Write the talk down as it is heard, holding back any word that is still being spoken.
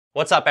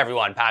What's up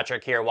everyone,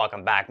 Patrick here,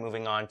 welcome back.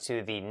 Moving on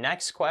to the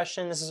next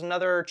question. This is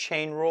another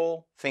chain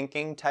rule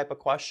thinking type of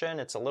question.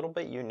 It's a little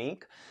bit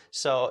unique.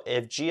 So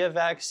if g of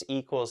x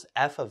equals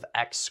f of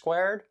x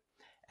squared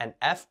and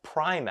f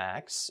prime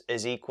x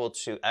is equal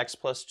to x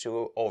plus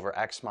 2 over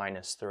x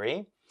minus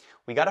 3,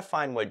 we got to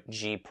find what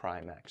g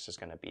prime x is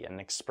going to be, an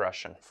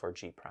expression for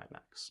g prime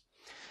x.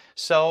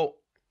 So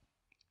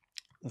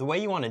the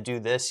way you want to do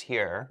this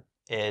here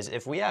is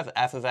if we have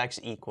f of x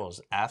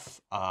equals f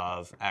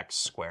of x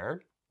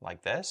squared,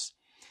 like this,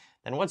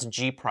 then what's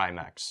g prime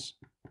x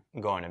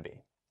going to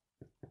be?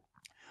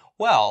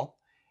 Well,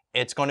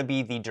 it's going to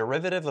be the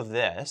derivative of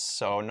this.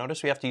 So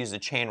notice we have to use the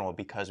chain rule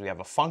because we have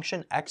a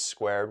function x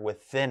squared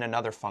within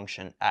another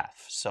function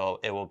f. So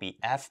it will be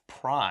f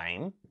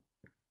prime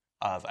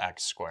of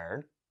x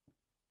squared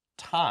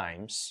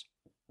times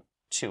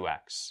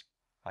 2x,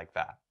 like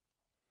that.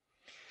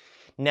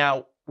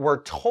 Now,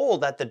 we're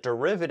told that the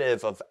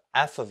derivative of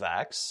f of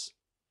x,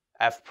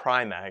 f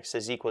prime x,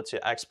 is equal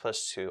to x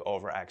plus 2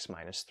 over x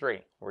minus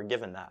 3. We're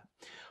given that.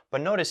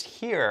 But notice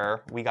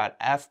here we got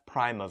f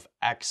prime of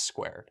x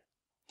squared.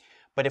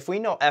 But if we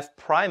know f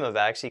prime of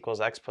x equals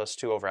x plus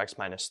 2 over x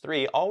minus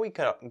 3, all we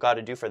got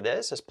to do for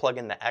this is plug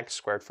in the x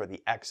squared for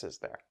the x's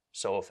there.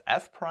 So if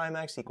f prime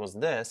x equals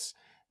this,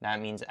 that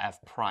means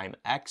f prime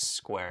x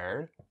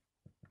squared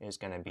is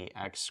going to be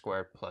x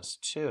squared plus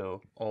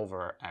 2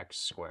 over x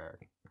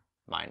squared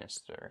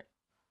minus 3,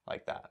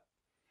 like that.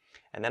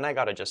 And then I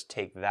got to just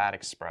take that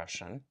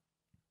expression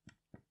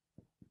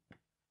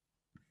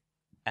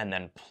and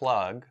then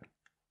plug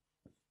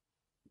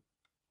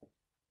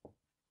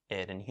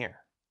it in here.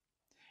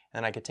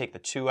 And then I could take the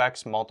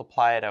 2x,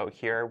 multiply it out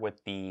here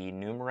with the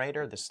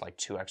numerator. This is like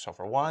 2x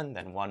over 1,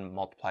 then 1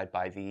 multiplied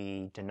by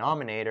the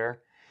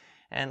denominator.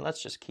 And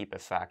let's just keep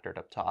it factored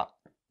up top.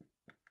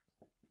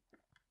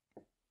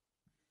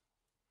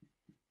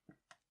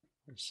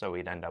 So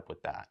we'd end up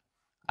with that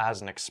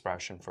as an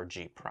expression for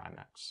g prime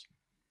x.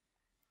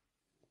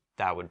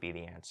 That would be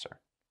the answer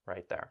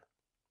right there.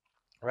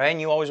 Right, and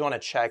you always want to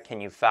check,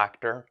 can you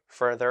factor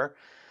further?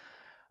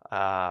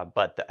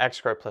 But the x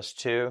squared plus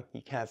 2,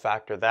 you can't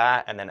factor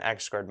that, and then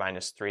x squared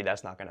minus 3,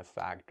 that's not going to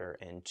factor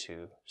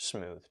into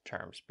smooth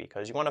terms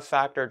because you want to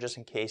factor just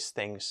in case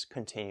things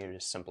continue to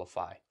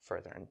simplify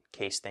further, in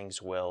case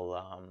things will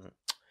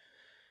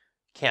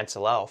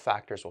cancel out,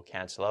 factors will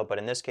cancel out, but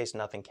in this case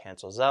nothing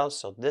cancels out,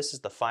 so this is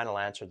the final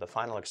answer, the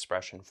final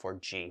expression for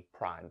g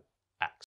prime x.